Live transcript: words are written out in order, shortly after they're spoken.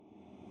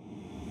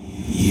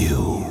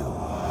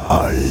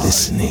are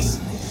listening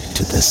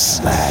to the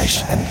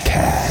Slash and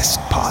Cast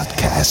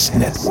Podcast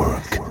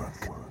Network.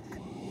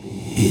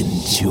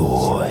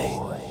 Enjoy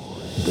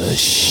the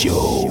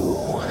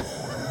show.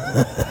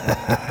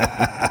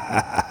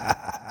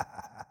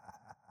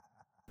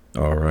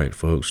 Alright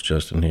folks,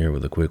 Justin here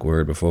with a quick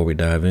word before we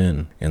dive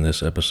in. In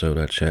this episode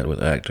I chat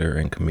with actor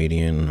and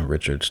comedian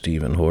Richard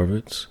Steven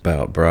Horvitz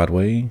about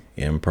Broadway,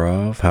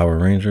 improv, Power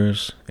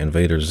Rangers,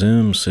 Invader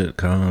Zim,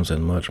 sitcoms,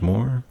 and much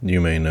more.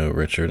 You may know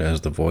Richard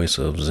as the voice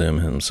of Zim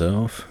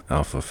himself,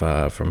 Alpha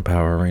 5 from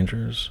Power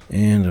Rangers,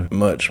 and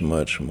much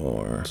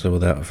more. So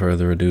without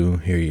further ado,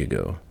 here you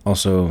go.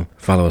 Also,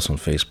 follow us on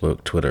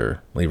Facebook,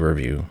 Twitter, leave a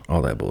review,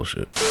 all that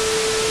bullshit.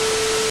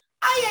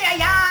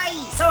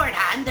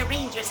 Zordon, the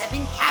Rangers have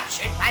been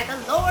captured by the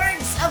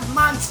Lords of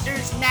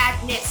Monsters,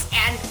 Madness,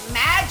 and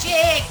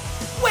Magic.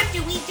 What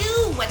do we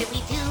do? What do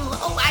we do?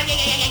 Oh,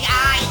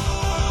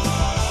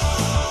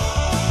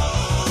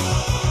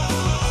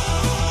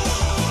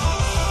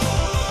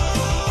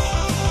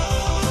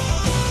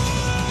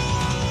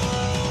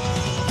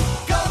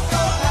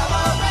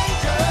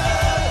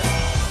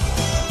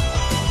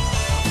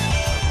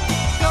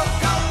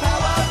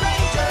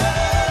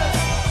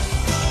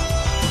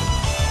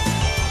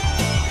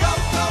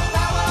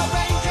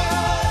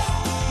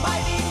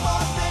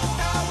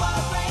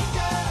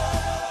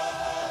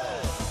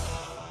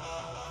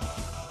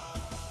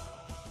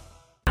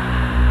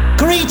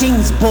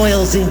 Greetings,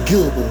 boils and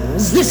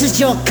ghouls. This is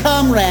your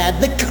comrade,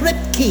 the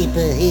Crypt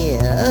Keeper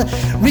here,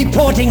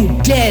 reporting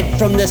dead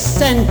from the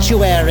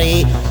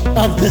sanctuary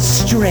of the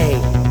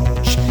strange.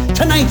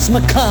 Tonight's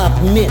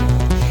macabre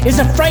myth is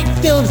a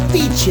fright-filled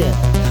feature,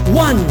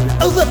 one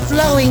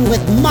overflowing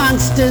with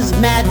monsters,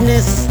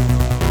 madness,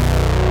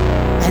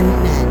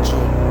 and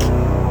magic.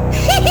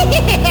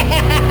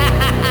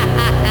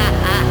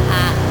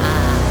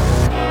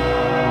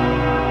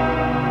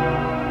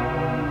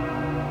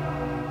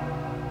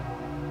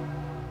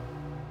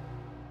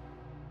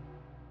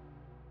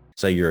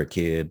 Say you're a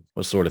kid,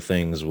 what sort of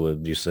things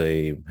would you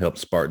say helped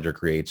spark your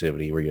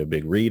creativity? Were you a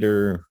big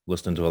reader,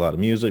 listening to a lot of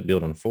music,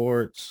 building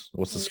forts?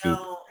 What's the scoop?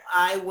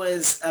 I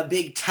was a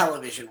big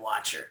television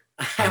watcher.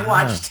 I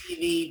watch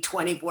TV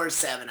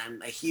 24/7.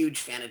 I'm a huge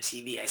fan of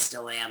TV. I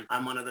still am.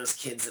 I'm one of those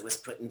kids that was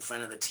put in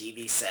front of the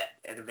TV set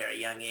at a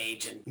very young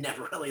age and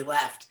never really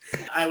left.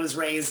 I was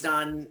raised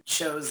on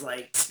shows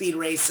like Speed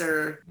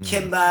Racer,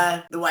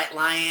 Kimba, The White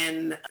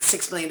Lion,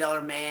 $6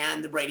 Million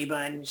Man, The Brady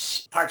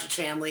Bunch, Partridge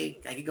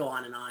Family. I could go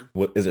on and on.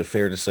 What is it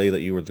fair to say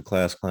that you were the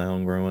class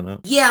clown growing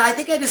up? Yeah, I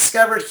think I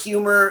discovered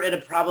humor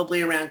at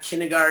probably around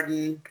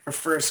kindergarten or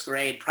first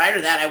grade. Prior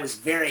to that, I was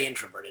very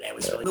introverted.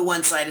 But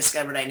once I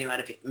discovered I knew how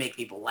to make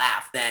people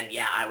laugh, then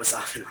yeah, I was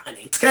off and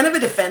running. It's kind of a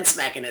defense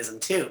mechanism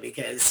too,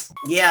 because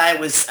yeah, I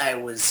was,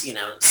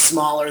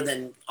 smaller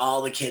than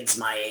all the kids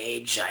my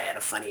age. I had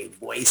a funny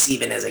voice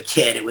even as a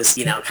kid. It was,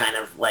 kind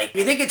of like,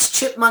 you think it's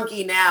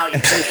chipmunky now, you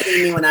should have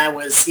seen me when I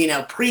was,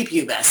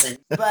 prepubescent.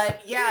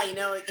 But yeah,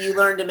 you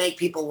learn to make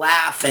people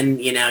laugh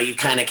and, you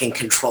kind of can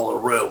control a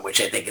room,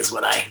 which I think is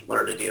what I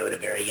learned to do at a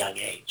very young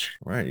age.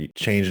 Right. You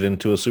changed it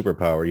into a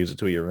superpower, use it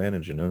to your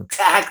advantage,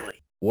 Exactly.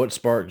 What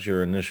sparked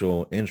your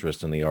initial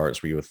interest in the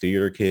arts? Were you a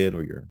theater kid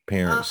or your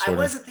parents? I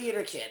was a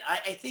theater kid.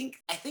 I think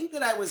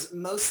that I was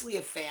mostly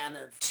a fan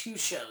of two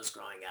shows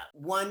growing up.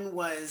 One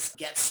was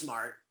Get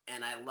Smart,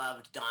 and I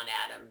loved Don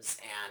Adams,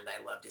 and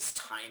I loved his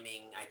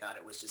timing. I thought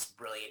it was just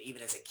brilliant.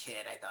 Even as a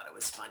kid, I thought it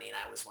was funny, and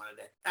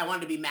I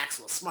wanted to be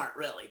Maxwell Smart,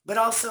 really. But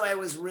also, I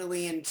was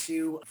really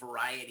into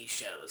variety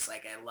shows.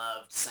 Like, I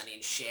loved Sonny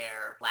and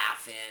Cher,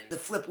 Laugh-In. The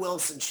Flip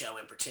Wilson show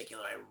in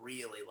particular, I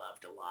really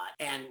loved a lot.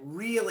 And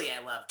really, I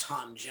loved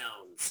Tom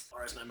Jones,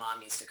 or as my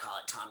mom used to call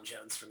it, Tom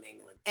Jones from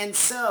England. And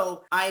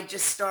so, I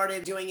just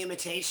started doing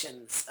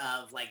imitations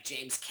of, like,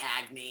 James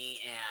Cagney,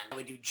 and I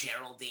would do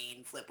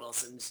Geraldine, Flip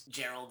Wilson's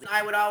Geraldine.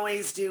 I would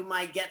always do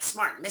my Get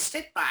Smart, missed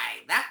it by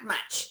that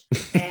much.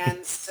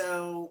 And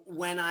so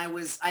when I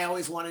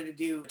always wanted to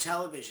do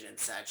television and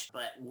such,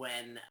 but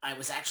when I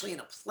was actually in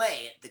a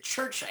play at the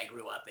church I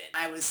grew up in,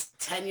 I was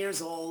 10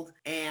 years old,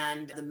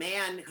 and the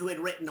man who had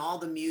written all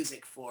the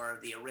music for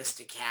the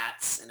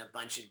Aristocats and a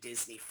bunch of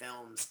Disney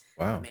films,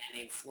 wow, a man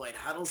named Floyd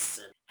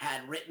Huddleston,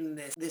 had written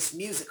this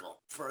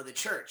musical for the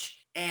church.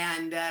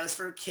 And it was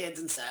for kids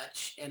and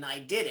such, and I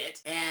did it.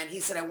 And he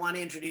said, I want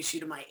to introduce you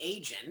to my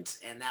agent.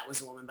 And that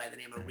was a woman by the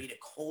name of Rita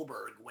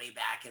Kohlberg way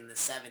back in the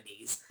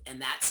 70s. And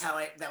that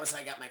was how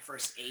I got my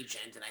first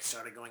agent, and I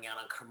started going out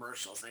on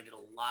commercials. And I did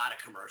a lot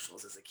of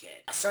commercials as a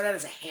kid. I started out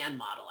as a hand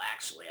model,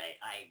 actually.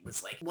 I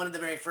was like, one of the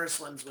very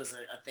first ones was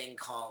a thing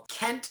called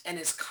Kent and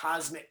His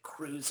Cosmic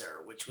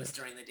Cruiser, which was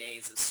during the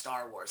days of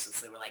Star Wars,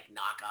 since they were like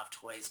knockoff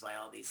toys by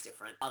all these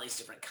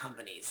different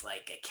companies,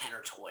 like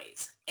Kenner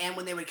Toys. And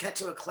when they would cut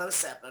to a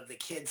close-up of the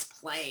kids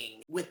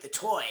playing with the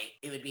toy,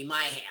 it would be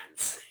my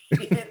hands.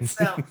 And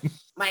so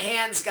my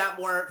hands got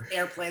more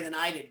airplay than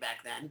I did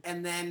back then.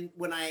 And then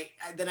when I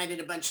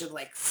did a bunch of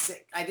like,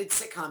 I did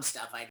sitcom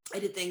stuff. I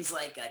did things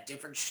like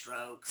Different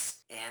Strokes.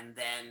 And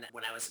then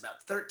when I was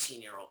about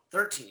 13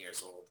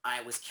 years old,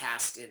 I was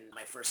cast in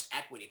my first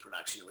equity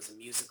production. It was a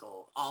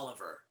musical,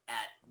 Oliver,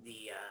 at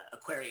the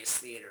Aquarius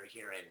Theater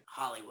here in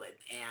Hollywood.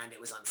 And it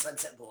was on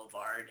Sunset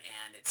Boulevard,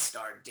 and it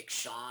starred Dick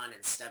Shawn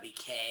and Stubby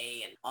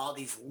Kaye and all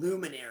these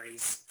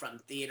luminaries from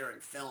theater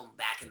and film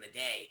back in the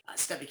day.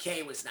 Stubby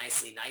Kaye was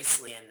nicely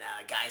in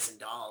Guys and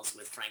Dolls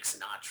with Frank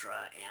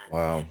Sinatra and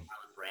Wow.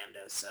 Marlon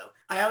Brando. So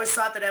I always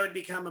thought that I would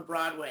become a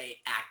Broadway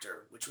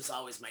actor, which was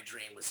always my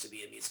dream, was to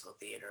be a musical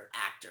theater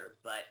actor.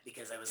 But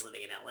because I was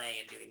living in LA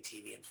and doing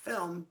TV and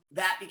film,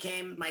 that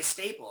became my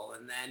staple.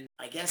 And then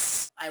I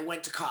guess I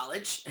went to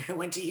college. I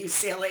went to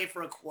UCLA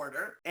for a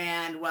quarter.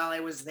 And while I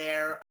was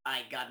there,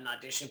 I got an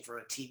audition for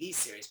a TV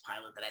series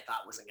pilot that I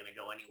thought wasn't going to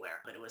go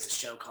anywhere. But it was a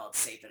show called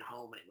Safe at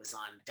Home, and it was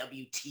on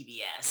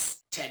WTBS,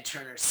 Ted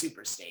Turner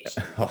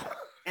Superstation.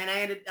 And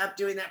I ended up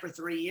doing that for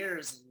 3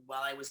 years. And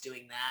while I was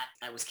doing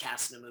that, I was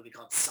cast in a movie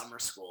called Summer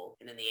School.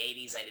 And in the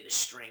 80s, I did a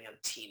string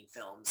of teen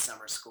films,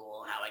 Summer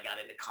School, How I Got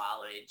Into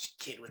College,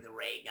 Kid with a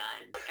Ray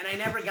Gun. And I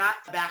never got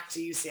back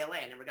to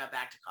UCLA. I never got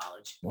back to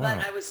college. Wow.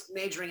 But I was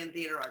majoring in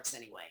theater arts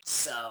anyway.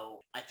 So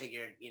I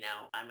figured,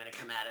 I'm going to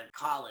come out of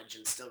college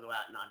and still go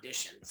out and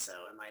audition. So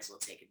I might as well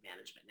take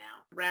advantage of it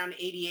now. Around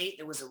 88,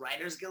 there was a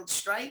Writers Guild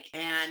strike.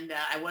 And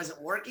I wasn't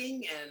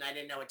working, and I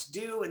didn't know what to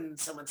do. And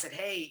someone said,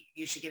 hey,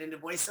 you should get into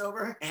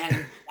voiceover.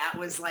 And that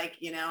was like,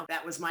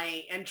 that was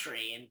my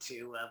entry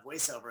into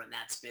voiceover. And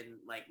that's been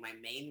like my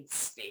main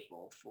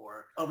staple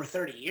for over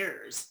 30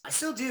 years. I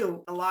still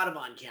do a lot of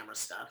on-camera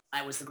stuff.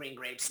 I was the Green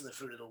Grapes in the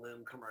Fruit of the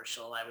Loom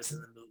commercial. I was in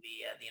the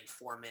movie The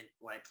Informant,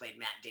 where I played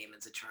Matt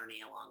Damon's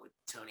attorney along with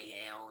Tony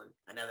Hale, and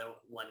another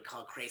one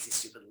called Crazy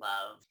Stupid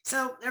Love.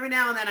 So every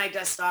now and then I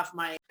dust off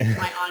my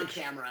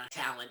on-camera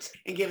talent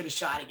and give it a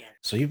shot again.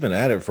 So you've been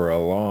at it for a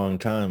long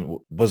time.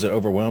 Was it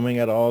overwhelming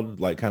at all?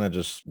 Like kind of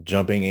just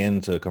jumping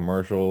into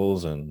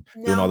commercials and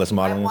doing all this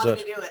modeling and I stuff?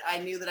 wanted to do it. I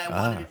knew that I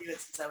wanted to do it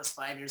since I was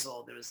 5 years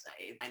old.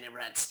 I never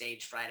had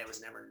stage fright. I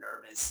was never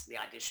nervous. The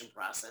audition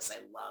process I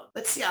love.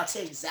 Let's see, I'll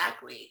tell you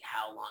exactly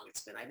how long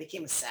it's been. I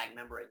became a SAG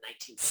member in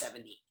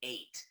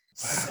 1978.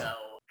 Wow. So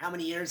how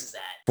many years is that?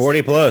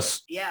 40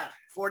 plus. Yeah.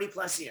 40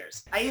 plus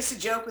years. I used to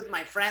joke with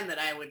my friend that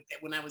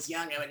when I was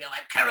young, I would go,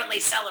 I'm currently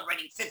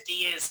celebrating 50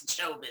 years in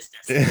show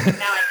business.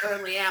 Now I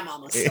currently am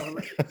almost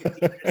celebrating 50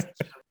 years in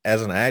show.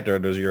 As an actor,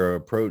 does your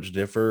approach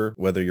differ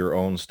whether you're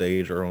on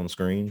stage or on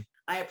screen?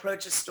 I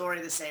approach a story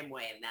the same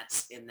way, and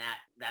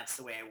that's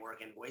the way I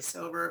work in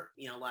voiceover.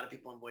 A lot of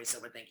people in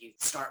voiceover think you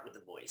start with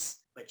the voice,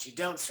 but you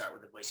don't start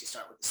with the voice. You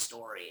start with the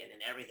story, and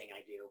in everything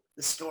I do,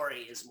 the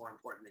story is more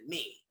important than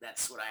me.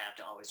 That's what I have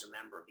to always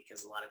remember,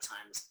 because a lot of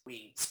times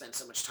we spend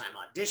so much time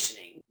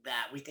auditioning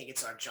that we think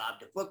it's our job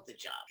to book the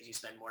job, because you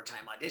spend more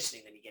time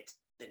auditioning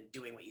than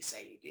doing what you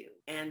say you do.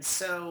 And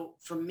so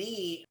for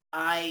me,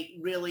 I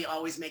really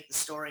always make the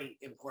story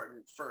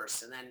important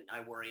first, and then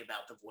I worry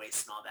about the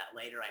voice and all that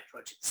later. I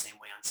approach it the same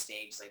way on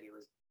stage as I do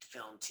with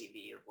film,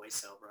 TV, or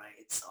voiceover.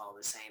 It's all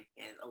the same.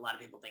 And a lot of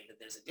people think that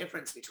there's a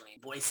difference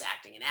between voice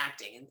acting and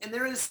acting. And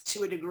there is,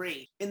 to a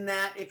degree, in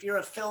that if you're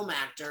a film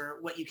actor,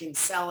 what you can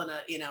sell in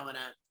a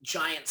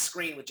giant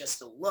screen with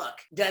just a look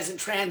doesn't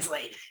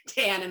translate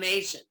to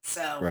animation.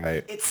 So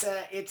right. It's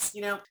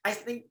I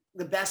think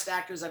the best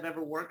actors I've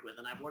ever worked with,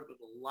 and I've worked with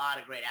a lot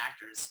of great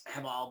actors,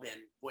 have all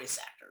been voice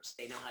actors.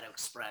 They know how to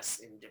express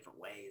in different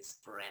ways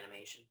for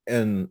animation.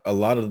 And a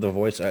lot of the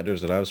voice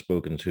actors that I've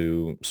spoken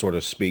to sort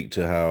of speak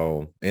to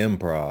how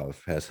improv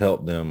has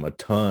helped them a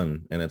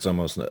ton, and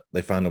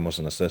they find almost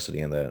a necessity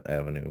in that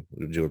avenue.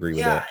 Would you agree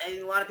with that? Yeah,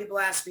 and a lot of people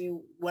ask me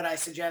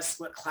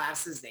what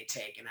classes they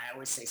take, and I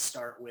always say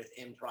start with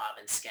improv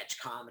and sketch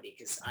comedy,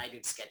 because I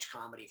did sketch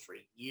comedy for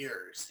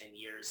years and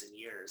years and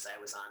years. I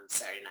was on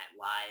Saturday Night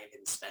Live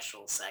in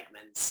special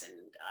segments, and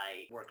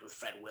I worked with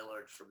Fred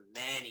Willard for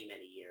many,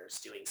 many years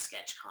doing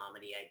sketch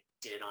comedy. I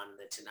did it on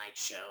The Tonight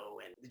Show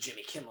and The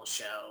Jimmy Kimmel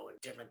Show and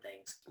different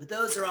things. But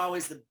those are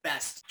always the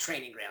best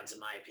training grounds, in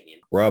my opinion.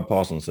 Rob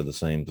Paulson said the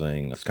same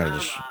thing. It's kind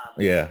of just,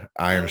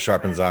 iron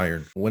sharpens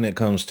iron. When it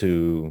comes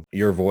to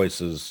your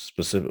voices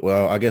specific,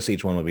 well, I guess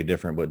each one will be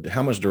different, but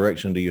how much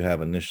direction do you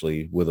have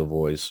initially with a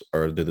voice,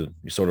 or do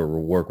you sort of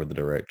work with the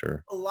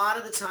director? A lot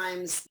of the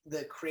times,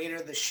 the creator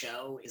of the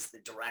show is the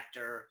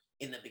director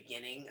in the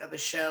beginning of a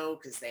show,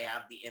 because they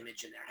have the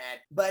image in their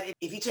head. But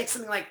if you take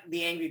something like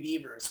The Angry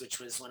Beavers,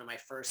 which was one of my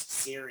first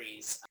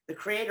series, the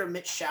creator,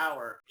 Mitch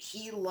Schauer,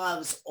 he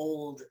loves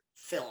old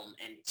film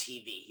and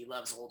TV. He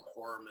loves old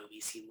horror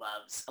movies. He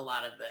loves a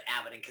lot of the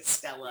Abbott and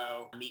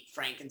Costello, Meet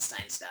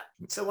Frankenstein stuff.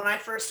 So when I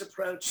first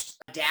approached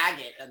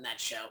Daggett on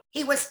that show,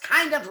 he was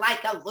kind of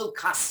like a Lou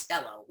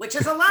Costello, which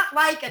is a lot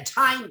like a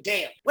Tyne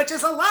Daly, which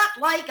is a lot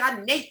like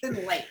a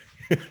Nathan Lane.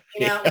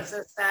 It's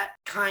just that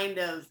kind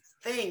of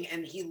thing,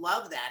 and he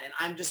loved that. And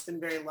I've just been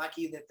very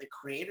lucky that the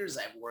creators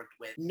I've worked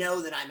with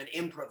know that I'm an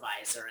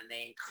improviser and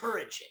they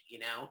encourage it, you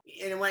know?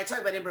 And when I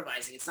talk about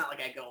improvising, it's not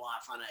like I go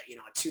off on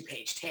a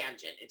 2-page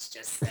tangent. It's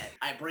just that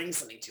I bring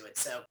something to it.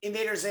 So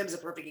Invader Zim's a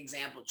perfect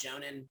example.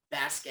 Jonan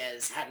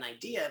Vasquez had an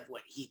idea of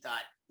what he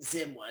thought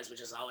Zim was,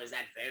 which is always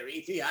that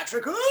very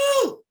theatrical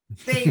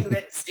thing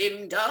that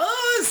Zim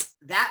does.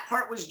 That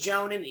part was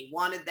Jonan. He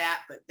wanted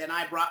that, but then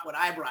I brought what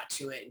I brought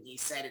to it, and he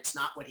said it's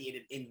not what he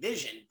had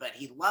envisioned, but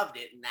he loved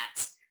it, and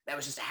that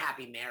was just a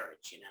happy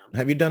marriage, you know.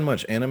 Have you done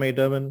much anime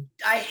dubbing?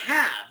 I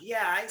have,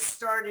 yeah.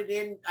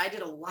 I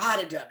did a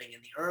lot of dubbing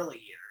in the early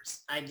years.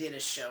 I did a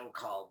show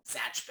called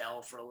Zatch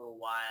Bell for a little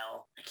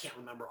while. I can't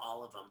remember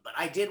all of them, but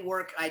I did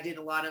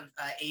a lot of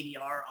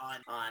ADR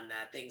on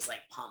things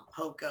like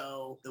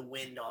Pompoko, The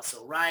Wind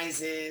Also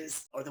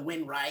Rises, or The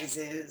Wind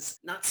Rises,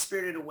 not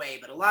Spirited Away,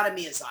 but a lot of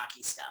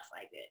Miyazaki stuff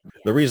I did.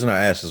 Yeah. The reason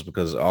I ask is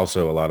because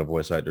also a lot of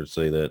voice actors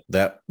say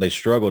that they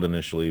struggled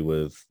initially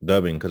with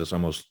dubbing because it's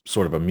almost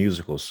sort of a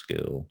musical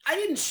skill. I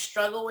didn't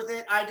struggle with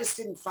it. I just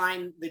didn't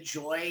find the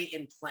joy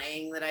in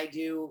playing that I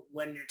do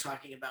when you're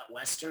talking about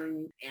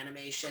Western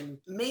animation,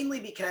 mainly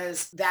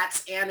because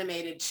that's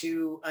animated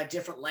to a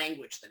different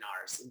language than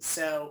ours. And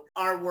so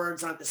our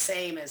words aren't the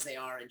same as they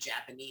are in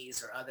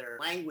Japanese or other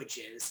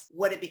languages.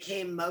 What it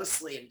became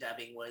mostly in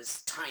dubbing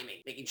was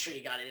timing, making sure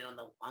you got it in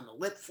on the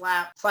lip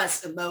flap,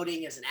 plus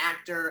emoting as an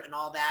actor and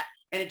all that.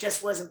 And it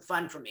just wasn't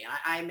fun for me.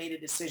 I made a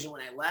decision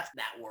when I left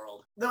that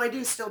world. Though I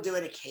do still do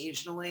it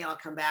occasionally. I'll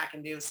come back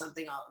and do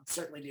something. I'll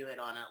certainly do it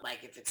on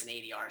like if it's an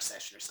ADR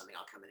session or something,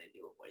 I'll come in and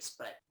do a voice.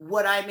 But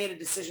what I made a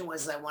decision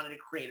was I wanted to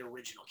create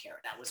original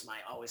characters. That was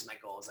always my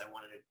goal, is I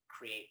wanted to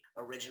create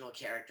original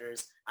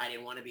characters. I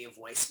didn't want to be a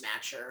voice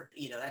matcher.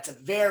 You know, that's a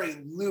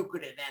very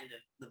lucrative end of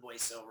the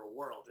voiceover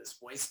world, is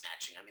voice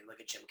matching. I mean, look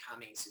at Jim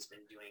Cummings, who's been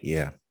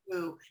doing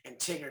and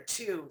Tigger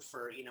 2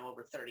 for,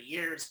 over 30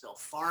 years. Bill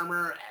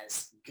Farmer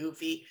as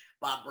Goofy,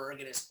 Bob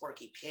Bergen as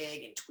Porky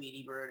Pig and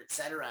Tweety Bird,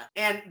 etc.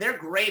 And they're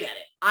great at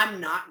it.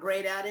 I'm not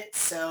great at it,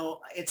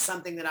 so it's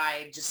something that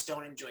I just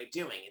don't enjoy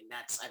doing. And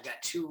I've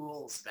got 2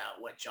 rules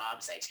about what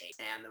jobs I take.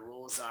 And the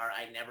rules are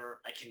I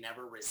can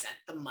never resent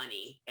the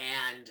money,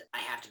 and I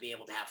have to be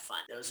able to have fun.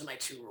 Those are my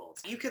 2 rules.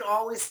 You could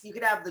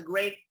have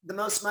the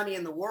most money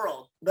in the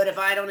world, but if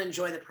I don't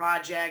enjoy the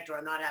project or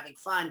I'm not having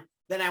fun,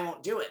 then I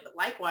won't do it. But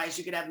likewise,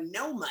 you could have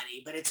no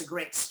money, but it's a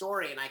great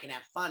story and I can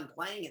have fun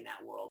playing in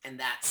that world, and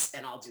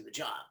I'll do the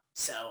job.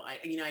 So I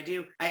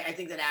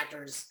think that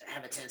actors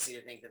have a tendency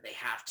to think that they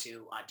have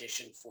to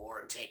audition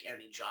for and take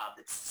any job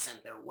that's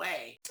sent their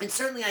way. And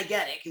certainly I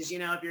get it, because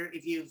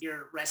if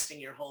you're resting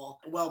your whole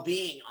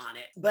well-being on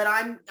it. But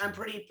I'm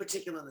pretty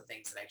particular in the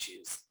things that I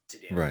choose to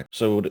do. Right.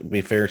 So would it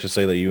be fair to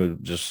say that you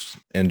just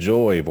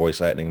enjoy voice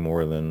acting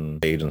more than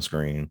stage and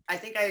screen? I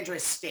think I enjoy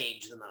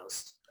stage the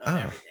most of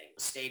everything.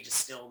 Stage is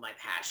still my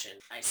passion.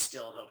 I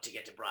still hope to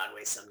get to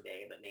Broadway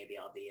someday, but maybe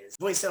I'll be his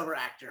voiceover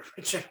actor,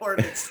 Richard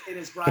Horvitz, in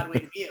his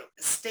Broadway debut.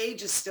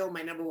 Stage is still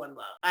my number 1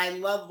 love. I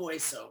love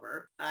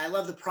voiceover. I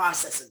love the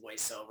process of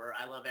voiceover.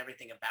 I love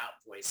everything about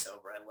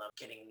voiceover. I love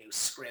getting new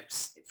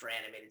scripts for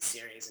animated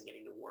series and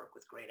getting to work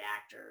with great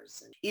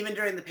actors. And even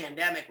during the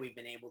pandemic, we've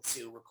been able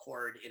to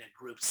record in a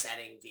group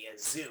setting via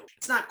Zoom.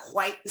 It's not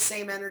quite the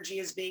same energy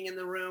as being in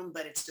the room,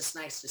 but it's just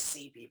nice to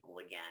see people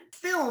again.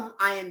 Film,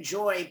 I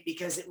enjoy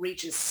because it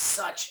reaches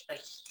such a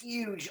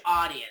huge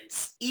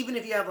audience. Even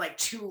if you have like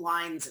 2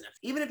 lines in it,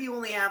 even if you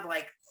only have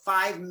like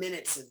 5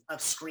 minutes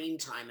of screen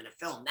time in a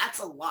film, that's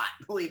a lot,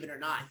 believe it or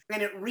not.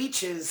 And it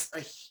reaches a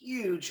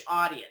huge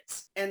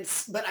audience.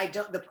 But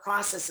the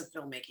process of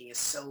filmmaking is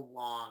so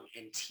long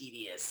and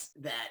tedious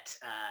that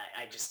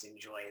I just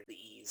enjoy the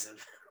ease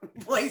of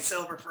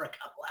voiceover for a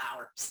couple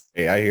hours.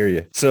 Hey, I hear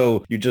you.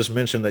 So you just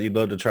mentioned that you'd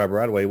love to try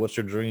Broadway. What's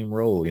your dream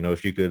role?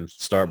 If you could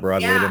start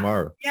Broadway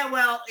tomorrow. Yeah,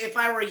 well, if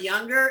I were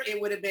younger, it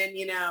would have been,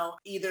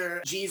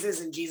 either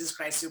Jesus and Jesus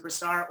Christ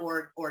Superstar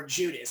or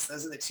Judas.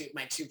 Those are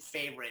my 2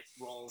 favorite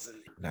roles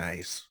in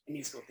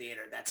musical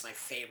theater. That's my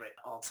favorite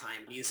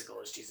all-time musical,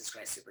 is Jesus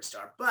Christ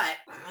Superstar. But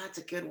that's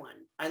a good one.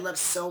 I love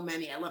so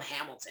many. I love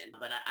Hamilton,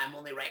 but I'm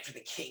only right for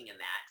the King in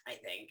that. I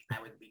think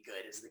I would be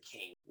good as the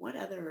King. What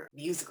other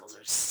musicals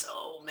are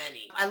so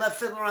many? I love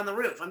Fiddler on the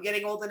Roof. I'm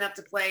getting old enough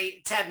to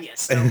play Tevye,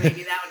 so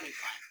maybe that would be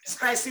fun.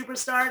 Sky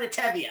Superstar to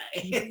Tevye.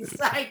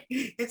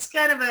 It's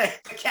kind of a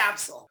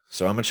capsule.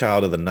 So I'm a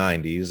child of the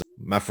 90s.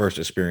 My first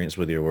experience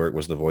with your work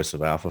was the voice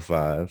of Alpha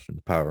 5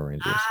 and Power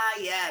Rangers.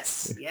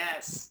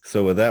 Yes.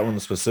 So with that one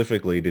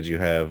specifically, did you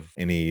have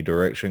any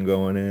direction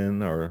going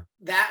in, or?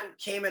 That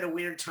came at a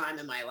weird time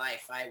in my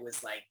life. I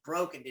was like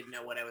broke and didn't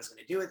know what I was going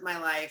to do with my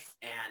life.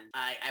 And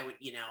I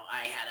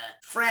had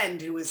a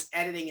friend who was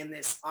editing in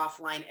this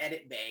offline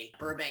edit bay,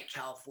 Burbank,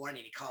 California.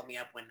 And he called me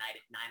up one night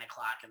at 9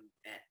 o'clock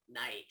at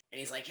night. And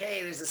he's like,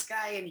 hey, there's this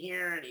guy in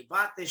here and he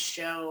bought this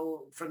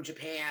show from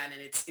Japan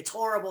and it's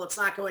horrible. It's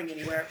not going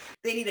anywhere.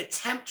 They need a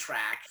temp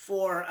track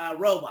for a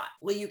robot.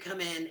 Will you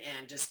come in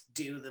and just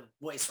do the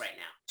voice right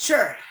now?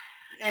 Sure.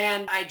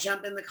 And I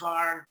jump in the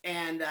car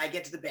and I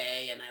get to the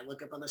bay and I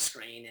look up on the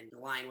screen and the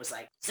line was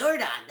like,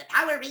 Zordon, the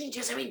Power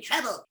Rangers are in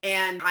trouble.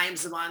 And Chaim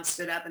Saban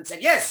stood up and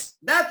said, yes,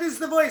 that is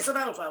the voice of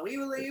Alpha. We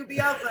will be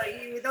Alpha.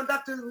 We don't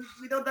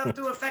have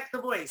to affect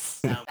the voice.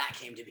 So that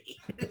came to me.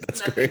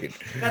 That's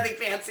nothing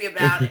fancy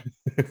about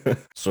it.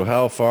 So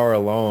how far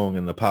along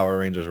in the Power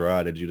Rangers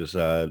ride did you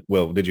decide?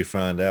 Well, did you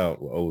find out?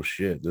 Oh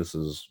shit, this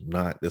is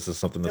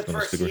something that's going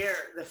to stick.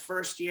 The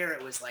first year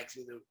it was like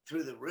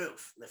through the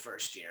roof. The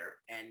first year,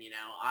 and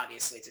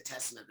obviously it's a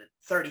testament that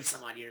 30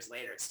 some odd years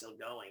later it's still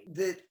going.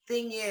 The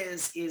thing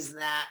is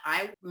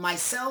that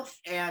myself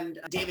and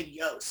David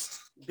Yost,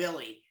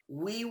 Billy,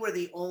 we were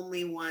the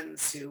only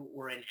ones who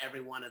were in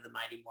every one of the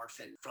Mighty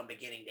Morphin from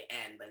beginning to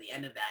end. By the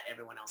end of that,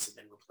 everyone else had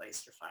been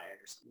replaced or fired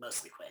or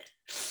mostly quit.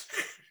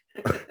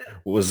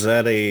 Was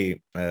that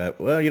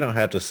well, you don't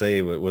have to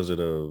say, but was it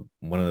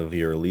one of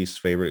your least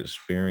favorite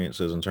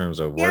experiences in terms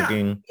of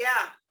working? Yeah.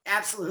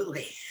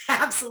 Absolutely.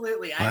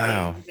 Absolutely.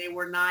 Wow. I think they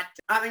were not,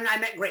 I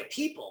met great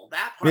people.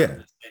 That part was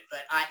good,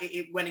 but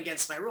it went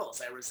against my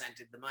rules. I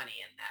resented the money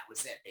and that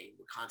was it. They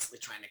were constantly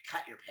trying to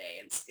cut your pay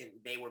and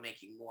they were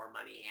making more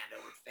money hand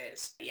over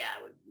fist. Yeah,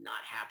 I was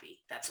not happy.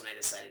 That's when I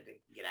decided to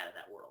get out of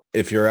that world.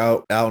 If you're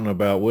out and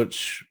about,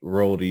 which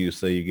role do you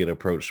say you get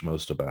approached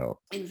most about?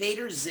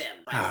 Invader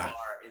Zim by far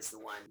is the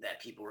one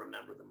that people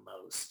remember the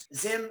most.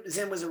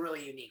 Zim was a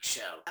really unique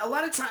show. A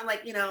lot of time,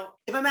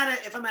 if I'm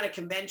at a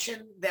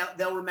convention,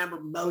 they'll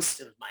remember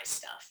most of my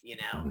stuff,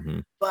 Mm-hmm.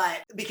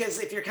 But because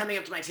if you're coming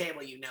up to my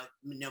table, you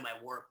know my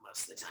work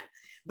most of the time.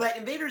 But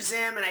Invader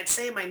Zim, and I'd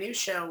say my new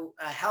show,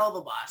 Hell of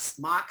a Boss,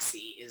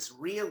 Moxie, is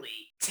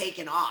really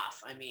taken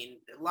off.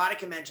 A lot of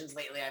conventions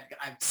lately,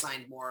 I've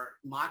signed more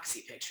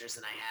Moxie pictures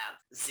than I have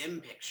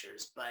Zim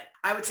pictures. But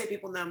I would say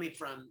people know me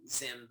from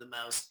Zim the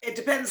most. It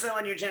depends, though,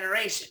 on your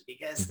generation,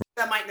 because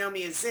some might know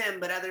me as Zim,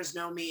 but others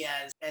know me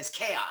as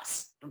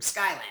Chaos from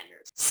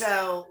Skylanders.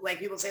 So,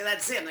 people say,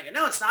 that's Zim. They go,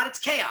 no, it's not. It's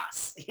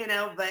Chaos,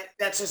 but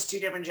that's just two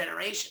different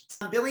generations.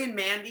 Billy and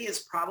Mandy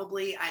is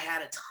probably, I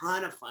had a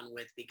ton of fun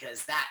with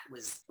because that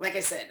was, like I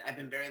said, I've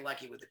been very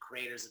lucky with the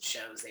creators of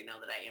shows. They know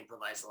that I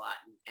improvise a lot.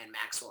 And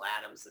Maxwell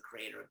Adams, the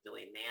creator of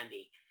Billy and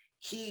Mandy,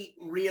 he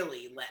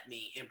really let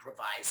me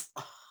improvise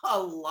a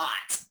lot.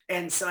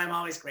 And so I'm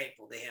always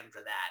grateful to him for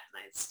that.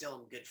 And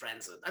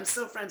I'm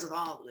still friends with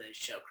all the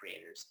show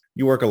creators.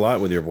 You work a lot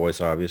with your voice,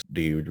 obviously.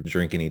 Do you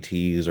drink any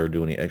teas or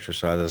do any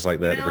exercises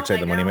like that to protect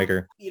the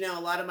moneymaker? A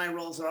lot of my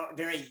roles are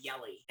very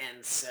yelly.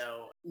 And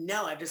so,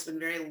 no, I've just been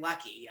very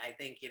lucky. I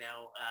think,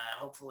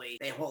 hopefully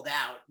they hold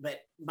out. But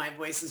my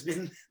voice has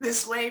been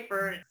this way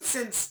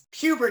since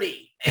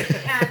puberty.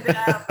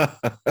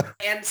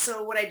 And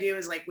so what I do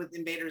is with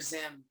Invader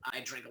Zim, I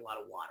drink a lot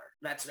of water.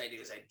 That's what I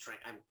do is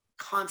I'm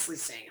constantly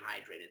staying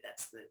hydrated.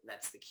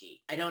 That's the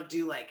key. I don't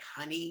do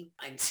honey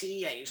and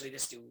tea. I usually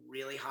just do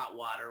really hot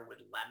water with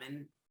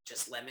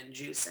just lemon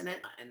juice in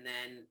it. And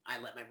then I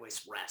let my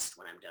voice rest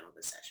when I'm done with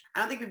the session. I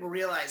don't think people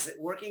realize that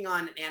working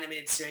on an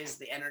animated series,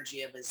 the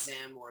energy of a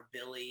Zim or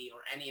Billy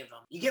or any of them,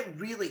 you get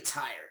really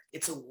tired.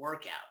 It's a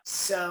workout.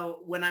 So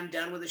when I'm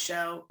done with a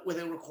show, with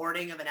a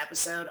recording of an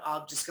episode,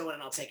 I'll just go in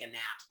and I'll take a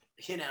nap,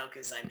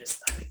 because I'm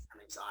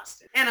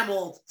exhausted and I'm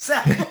old. So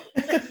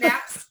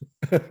naps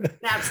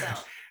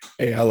help.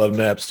 Hey, I love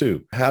naps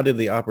too. How did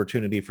the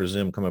opportunity for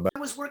Zim come about? I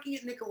was working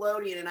at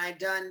Nickelodeon and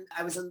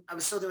I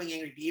was still doing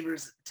Angry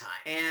Beavers at the time.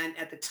 And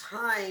at the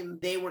time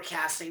they were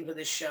casting for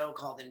this show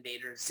called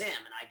Invader Zim.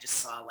 And I just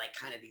saw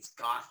kind of these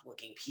goth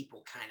looking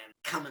people kind of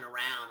coming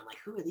around. I'm like,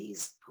 who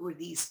are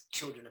these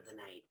children of the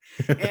night?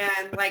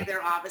 And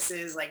their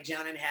offices,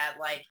 Jonan had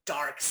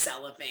dark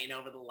cellophane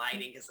over the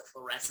lighting because the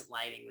fluorescent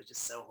lighting was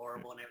just so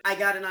horrible. And I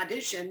got an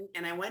audition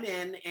and I went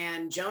in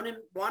and Jonan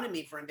wanted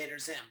me for Invader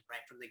Zim right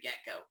from the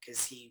get-go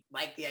because he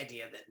liked the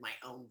idea that my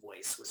own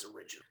voice was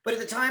original. But at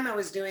the time I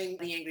was doing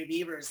the Angry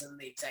Beavers and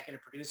the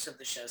executive producer of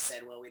the show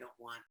said, well, we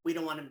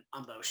don't want him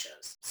on both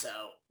shows. So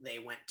they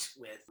went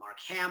with Mark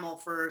Hamill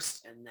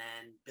first and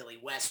then Billy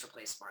West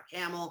replaced Mark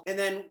Hamill. And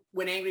then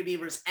when Angry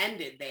Beavers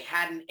ended, they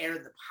hadn't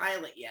aired the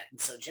pilot yet. And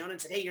so Jonan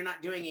said, hey, you're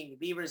not doing Angry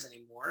Beavers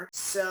anymore.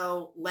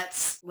 So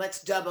let's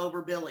dub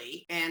over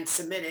Billy and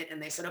submit it.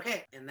 And they said,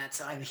 okay. And that's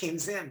how I became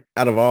Zim.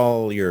 Out of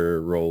all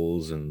your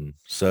roles and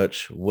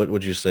such, what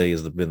would you say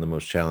has been the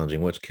most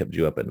challenging? What's kept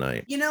you up at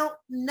night?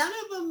 None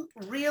of them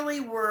really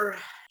were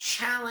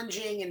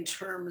challenging in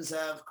terms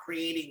of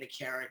creating the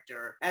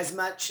character as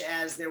much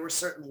as there were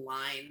certain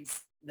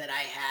lines that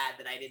I had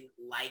that I didn't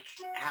like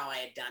how I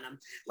had done them.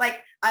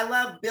 I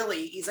love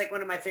Billy. He's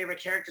one of my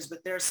favorite characters,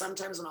 but there are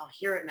sometimes when I'll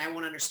hear it and I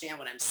won't understand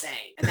what I'm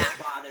saying. And that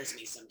bothers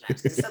me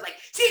sometimes. It's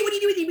see, what do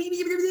you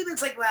do?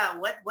 It's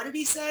wow, what did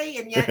he say?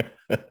 And yet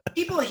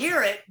people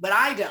hear it, but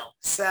I don't.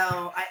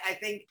 So I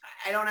think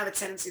I don't have a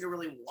tendency to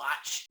really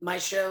watch my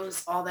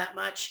shows all that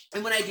much.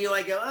 And when I do,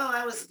 I go, oh,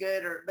 that was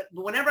good. But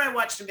whenever I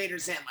watched Invader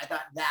Zim, I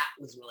thought that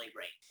was really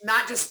great.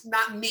 Not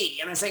me.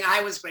 I'm not saying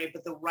I was great,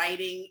 but the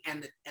writing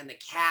and the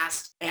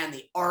cast and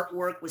the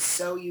artwork was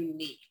so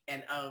unique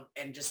and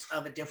just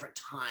of a different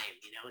time.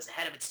 It was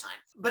ahead of its time.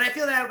 But I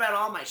feel that about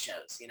all my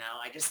shows.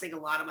 I just think a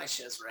lot of my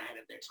shows were ahead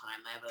of their time.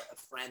 I have a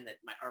friend that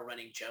our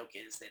running joke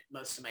is that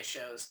most of my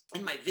shows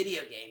and my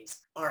video games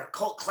are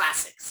cult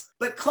classics.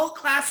 But cult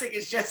classic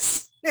is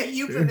just a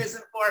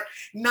euphemism for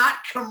not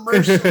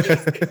commercially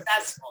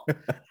successful.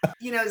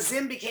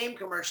 Zim became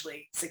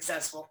commercially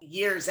successful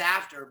years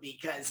after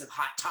because of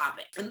Hot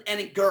Topic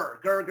and Gurr,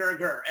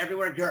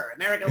 everywhere Gurr.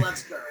 America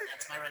loves Gurr.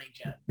 That's my running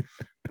joke.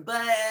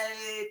 But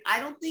I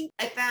don't think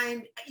I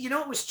found,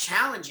 what was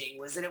challenging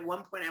was that at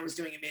one point I was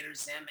doing Invader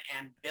Zim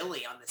and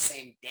Billy on the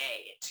same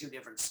day at 2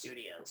 different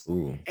studios.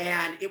 Ooh.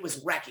 And it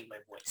was wrecking my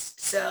voice.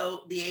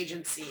 So the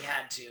agency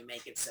had to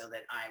make it so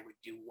that I would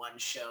do one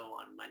show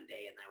on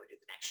Monday and I would do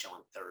the next show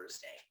on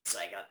Thursday. So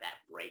I got that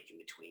break in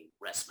between,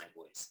 rest my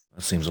voice.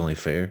 That seems only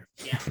fair.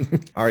 Yeah.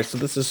 All right, so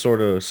this is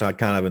sort of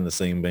kind of in the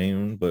same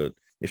vein, but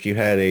if you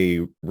had a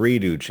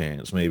redo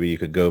chance, maybe you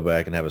could go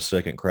back and have a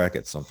second crack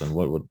at something.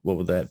 What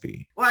would that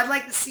be? Well, I'd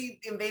like to see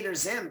Invader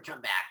Zim come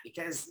back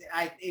because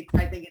I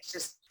think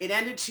it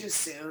ended too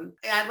soon.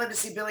 I'd love to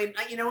see Billy.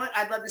 You know what?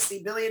 I'd love to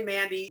see Billy and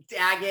Mandy,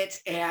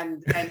 Daggett,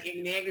 and the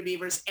Angry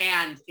Beavers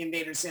and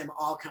Invader Zim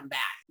all come back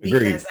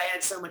because Agreed. I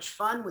had so much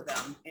fun with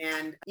them.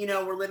 And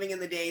we're living in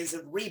the days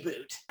of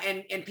reboot,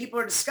 and people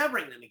are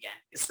discovering them again,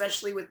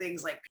 especially with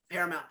things like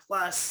Paramount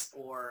Plus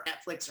or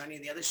Netflix or any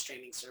of the other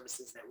streaming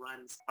services that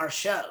runs our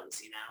shows.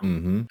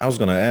 Mm-hmm. I was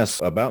going to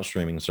ask about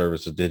streaming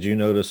services. Did you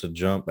notice a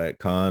jump at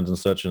cons and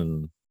such,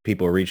 and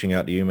people reaching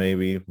out to you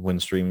maybe when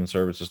streaming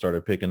services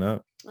started picking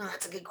up? Oh,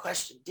 that's a good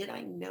question. Did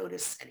I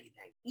notice anything?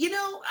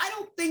 I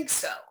don't think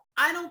so.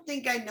 I don't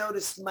think I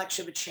noticed much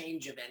of a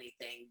change of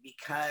anything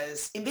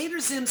because Invader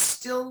Zim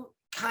still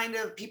kind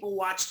of people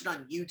watched it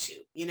on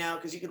YouTube,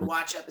 because you could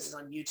watch episodes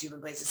on YouTube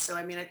and places. So,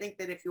 I think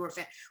that if you were a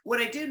fan,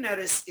 what I do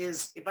notice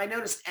is, if I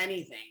noticed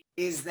anything,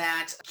 is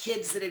that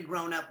kids that had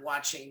grown up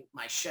watching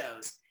my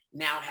shows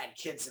now had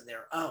kids of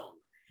their own.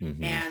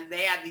 Mm-hmm. And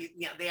they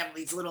have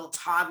these little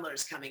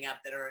toddlers coming up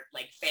that are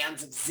like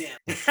fans of Zim.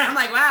 I'm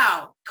like,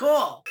 wow,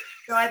 cool.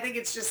 So I think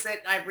it's just that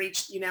I've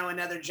reached,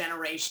 another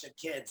generation of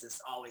kids.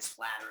 Is always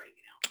flattering,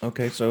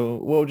 Okay, so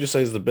what would you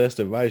say is the best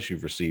advice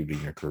you've received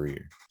in your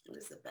career? What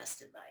is the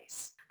best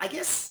advice? I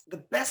guess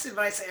the best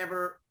advice I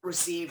ever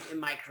received in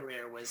my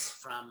career was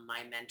from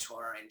my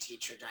mentor and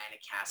teacher,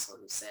 Diana Castle,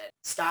 who said,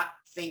 stop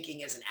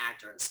thinking as an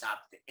actor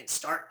and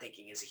start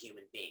thinking as a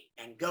human being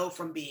and go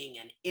from being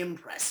an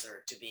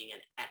impressor to being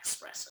an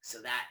expressor.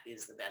 So that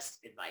is the best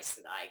advice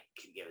that I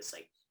could give. It's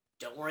like,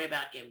 don't worry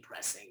about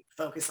impressing.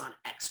 Focus on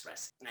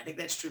expressing. And I think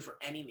that's true for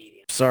any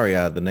medium. Sorry,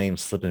 the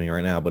name's slipping me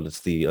right now, but it's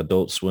the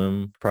Adult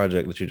Swim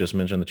project that you just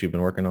mentioned that you've been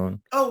working on.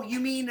 Oh,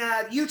 you mean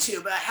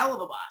YouTube, Hell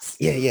of a Boss.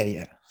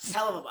 Yeah.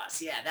 Hell of a Boss.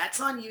 Yeah,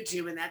 that's on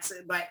YouTube, and that's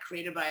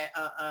created by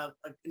an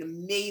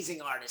amazing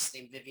artist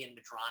named Vivian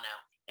Medrano.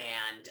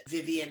 And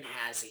Vivian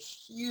has a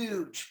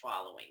huge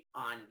following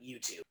on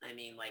YouTube.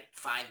 Like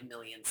 5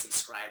 million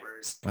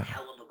subscribers. Wow.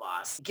 Hell of a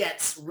Boss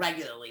gets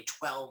regularly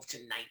 12 to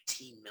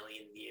 19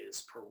 million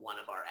views per one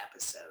of our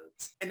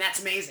episodes. And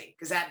that's amazing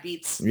because that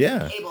beats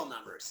cable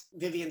numbers.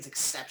 Vivian's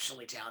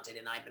exceptionally talented,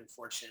 and I've been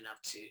fortunate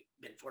enough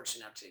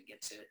to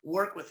get to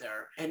work with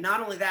her. And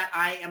not only that,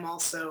 I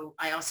also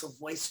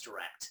voice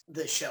direct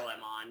the show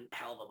I'm on,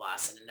 Hell of a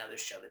Boss, and another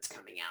show that's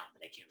coming out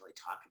that I can't really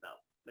talk about.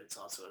 But it's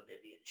also a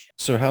Vivian show.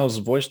 So how's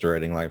voice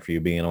directing like for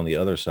you being on the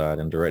other side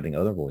and directing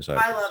other voice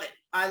actors?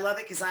 I love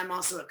it because I'm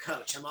also a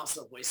coach. I'm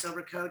also a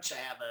voiceover coach. I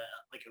have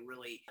a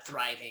really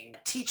thriving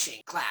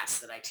teaching class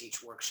that I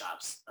teach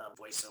workshops of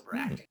voiceover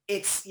acting.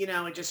 It's,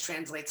 it just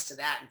translates to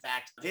that. In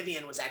fact,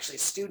 Vivian was actually a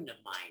student of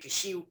mine because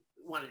she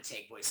wanted to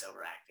take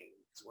voiceover acting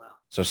as well.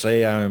 So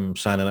say I'm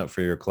signing up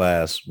for your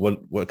class.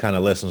 What kind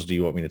of lessons do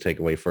you want me to take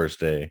away first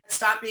day?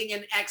 Stop being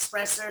an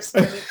expressor.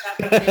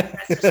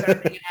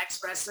 Start being an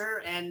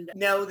expressor, and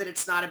know that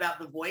it's not about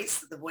the voice.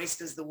 That the voice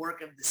does the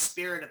work of the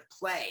spirit of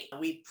play.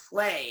 We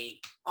play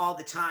all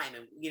the time,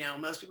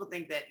 and most people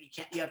think that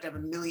you have to have a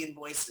million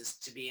voices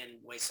to be in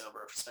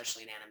voiceover,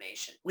 especially in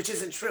animation, which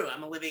isn't true.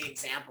 I'm a living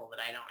example that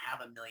I don't have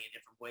a million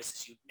different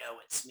voices.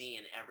 It's me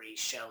in every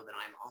show that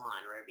I'm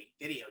on or every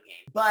video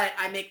game. But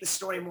I make the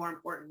story more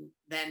important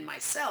than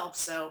myself.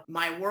 So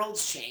my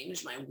world's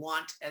changed. My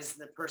want as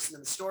the person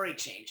in the story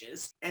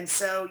changes. And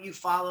so you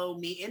follow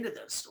me into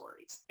those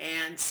stories.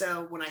 And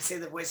so when I say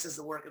the voice is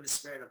the work of the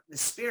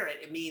spirit,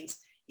 it means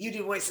you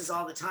do voices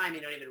all the time.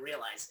 You don't even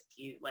realize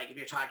it. If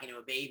you're talking to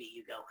a baby,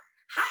 you go,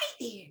 hi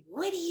there,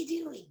 what are you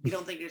doing? You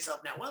don't think to yourself,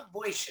 now, what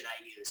voice should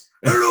I use?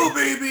 Hello,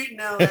 baby.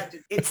 No,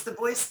 it's the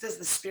voice does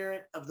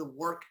the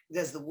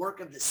work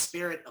of the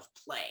spirit of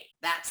play.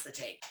 That's the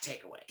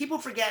takeaway. People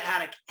forget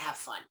how to have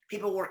fun.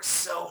 People work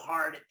so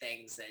hard at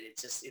things that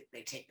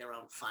they take their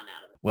own fun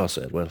out of it.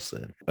 Well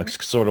said.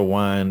 Let's sort of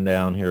wind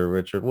down here,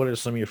 Richard. What are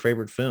some of your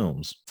favorite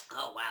films?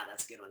 Oh, wow,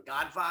 that's a good one.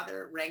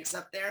 Godfather ranks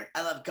up there.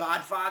 I love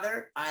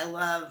Godfather. I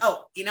love,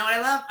 oh, you know what I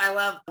love? I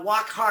love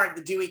Walk Hard,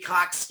 the Dewey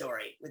Cox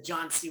story with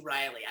John C.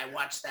 Reilly. I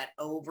watched that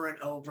over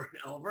and over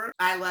and over.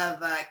 I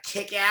love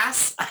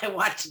Kick-Ass. I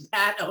watched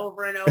that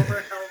over and over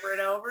and over and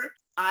over.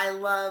 I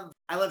love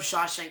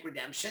Shawshank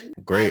Redemption.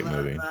 Great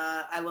movie.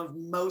 I love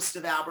most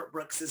of Albert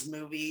Brooks's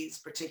movies,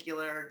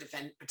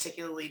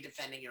 particularly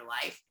Defending Your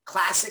Life.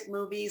 Classic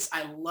movies.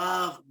 I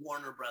love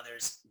Warner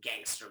Brothers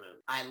gangster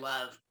movies. I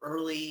love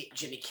early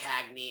Jimmy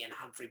Cagney and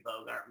Humphrey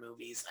Bogart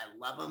movies. I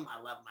love them.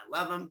 I love them. I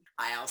love them.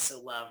 I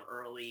also love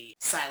early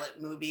silent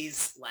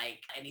movies, like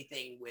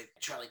anything with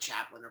Charlie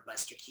Chaplin or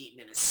Buster Keaton,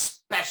 and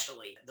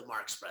especially the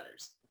Marx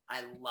Brothers.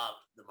 I love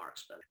the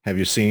Marx Brothers. Have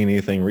you seen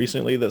anything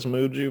recently that's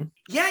moved you?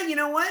 Yeah, you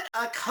know what?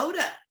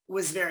 Coda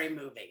was very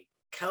moving.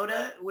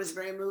 Coda was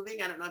very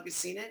moving. I don't know if you've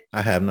seen it.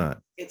 I have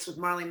not. It's with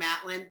Marlee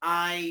Matlin.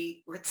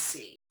 Let's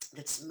see.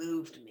 It's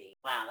moved me.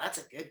 Wow, that's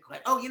a good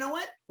question. Oh, you know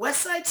what?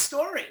 West Side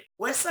Story.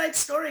 West Side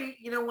Story,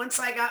 once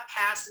I got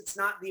past it's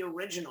not the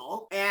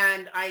original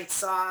and I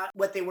saw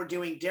what they were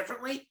doing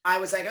differently, I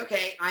was like,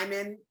 okay, I'm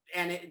in.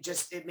 And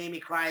it made me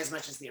cry as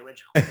much as the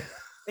original.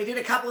 They did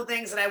a couple of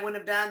things that I wouldn't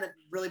have done that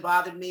really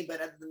bothered me,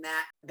 but other than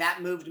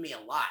that moved me a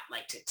lot,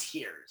 like to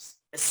tears,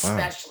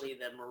 especially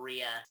the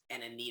Maria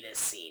and Anita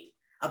scene.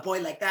 A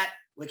boy like that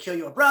would kill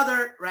your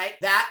brother, right?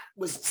 That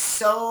was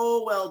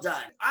so well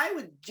done. I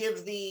would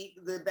give the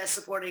Best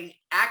Supporting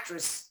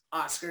Actress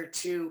Oscar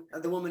to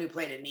the woman who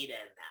played Anita in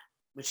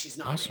that, which she's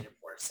nominated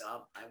for. So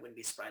I wouldn't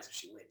be surprised if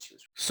she wins.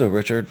 So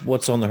Richard,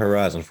 what's on the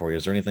horizon for you?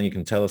 Is there anything you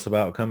can tell us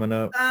about coming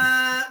up?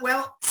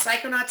 Well,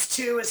 Psychonauts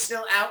 2 is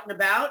still out and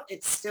about.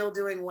 It's still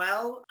doing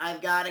well.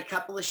 I've got a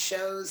couple of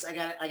shows. I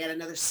got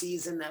another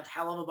season of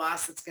Hell of a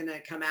Boss that's going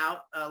to come out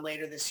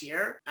later this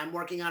year. I'm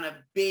working on a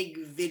big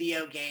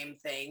video game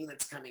thing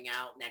that's coming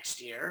out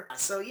next year.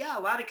 So yeah,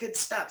 a lot of good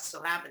stuff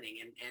still happening.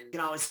 And you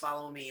can always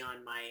follow me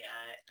on my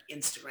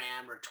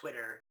Instagram or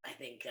Twitter. I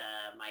think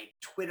my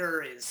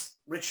Twitter is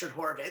Richard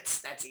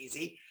Horvitz. That's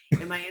easy.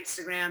 And my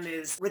Instagram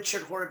is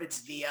Richard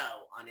Horvitz VO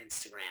on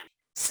Instagram.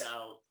 So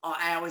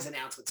I always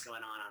announce what's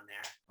going on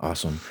there.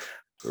 Awesome.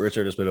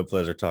 Richard, it's been a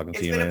pleasure talking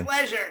to you, man. It's been a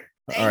pleasure.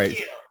 All right. Thank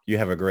you. You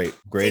have a great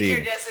Take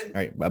evening. care, Justin.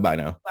 All right. Bye-bye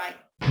now. Bye.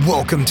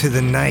 Welcome to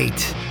the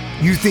night.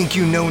 You think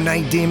you know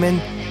Night Demon?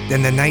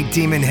 Then the Night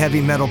Demon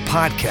Heavy Metal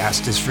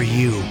Podcast is for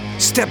you.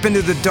 Step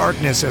into the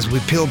darkness as we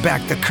peel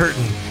back the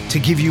curtain to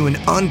give you an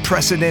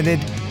unprecedented,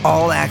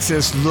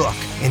 all-access look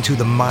into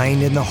the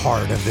mind and the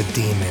heart of the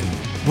demon.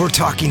 We're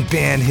talking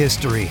band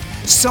history,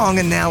 song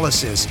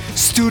analysis,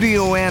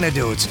 studio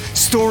anecdotes,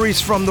 stories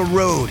from the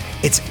road.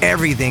 It's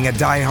everything a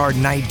diehard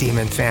Night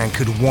Demon fan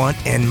could want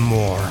and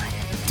more.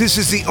 This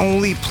is the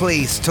only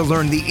place to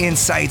learn the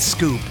inside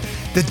scoop,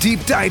 the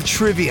deep dive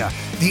trivia,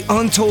 the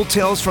untold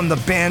tales from the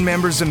band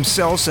members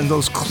themselves and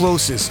those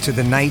closest to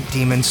the Night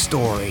Demon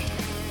story.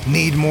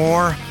 Need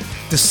more?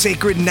 The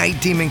Sacred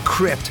Night Demon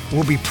Crypt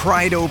will be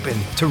pried open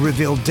to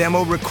reveal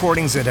demo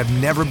recordings that have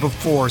never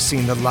before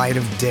seen the light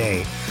of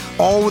day,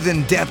 all with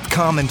in-depth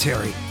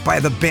commentary by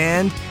the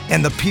band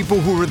and the people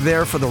who were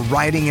there for the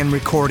writing and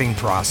recording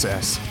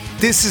process.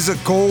 This is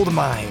a gold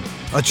mine,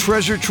 a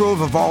treasure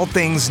trove of all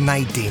things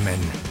Night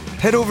Demon.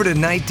 Head over to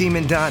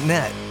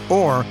nightdemon.net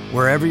or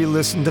wherever you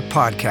listen to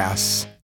podcasts.